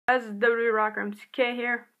Guys, WWE Rocker MCK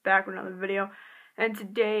here, back with another video, and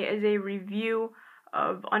today is a review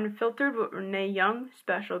of Unfiltered with Renee Young,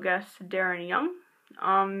 special guest Renee Young.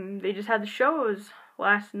 They just had the show. It was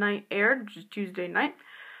last night aired, which is Tuesday night.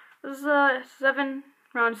 It was around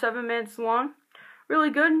 7 minutes long. Really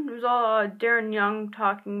good. It was all Renee Young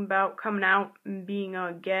talking about coming out and being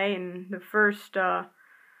gay, and the first WWE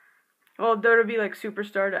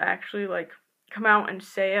superstar to actually come out and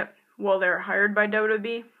say it while they're hired by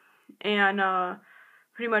WWE, and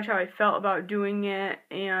pretty much how I felt about doing it.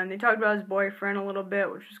 And they talked about his boyfriend a little bit,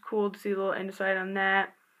 which was cool to see a little insight on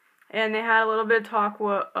that. And they had a little bit of talk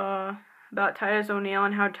about Titus O'Neil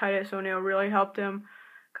and how Titus O'Neil really helped him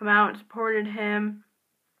come out and supported him.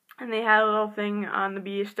 And they had a little thing on the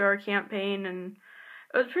Be a Star campaign, and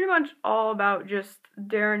it was pretty much all about just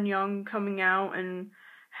Renee Young coming out and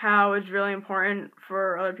how it's really important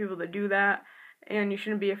for other people to do that, and you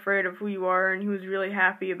shouldn't be afraid of who you are. And he was really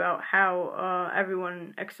happy about how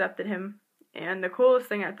everyone accepted him. And the coolest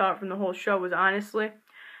thing I thought from the whole show was, honestly,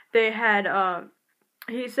 they had,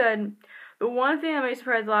 he said, the one thing that may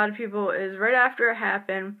surprise a lot of people is right after it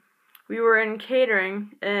happened, we were in catering,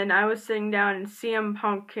 and I was sitting down, and CM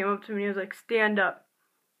Punk came up to me and he was like, "Stand up."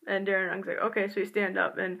 And Renee Young's like, "Okay," so he stand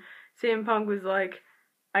up, and CM Punk was like,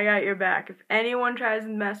 "I got your back. If anyone tries to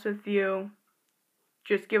mess with you,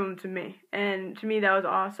 just give them to me." And to me, that was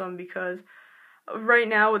awesome, because right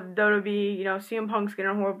now with WWE, CM Punk's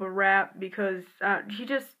getting a horrible rap because he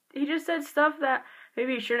just said stuff that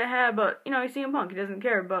maybe he shouldn't have, but he's CM Punk, he doesn't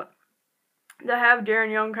care. But to have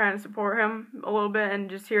Renee Young kind of support him a little bit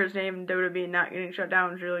and just hear his name in WWE not getting shut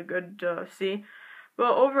down was really good to see.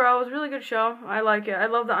 But overall, it was a really good show. I like it. I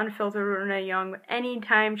love the Unfiltered with Renee Young.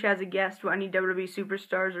 Anytime she has a guest with any WWE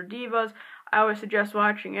superstars or divas, I always suggest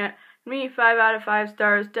watching it. Me, 5 out of 5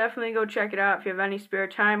 stars. Definitely go check it out if you have any spare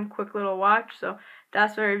time. Quick little watch. So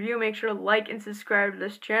that's my review. Make sure to like and subscribe to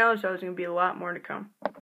this channel. So there's going to be a lot more to come.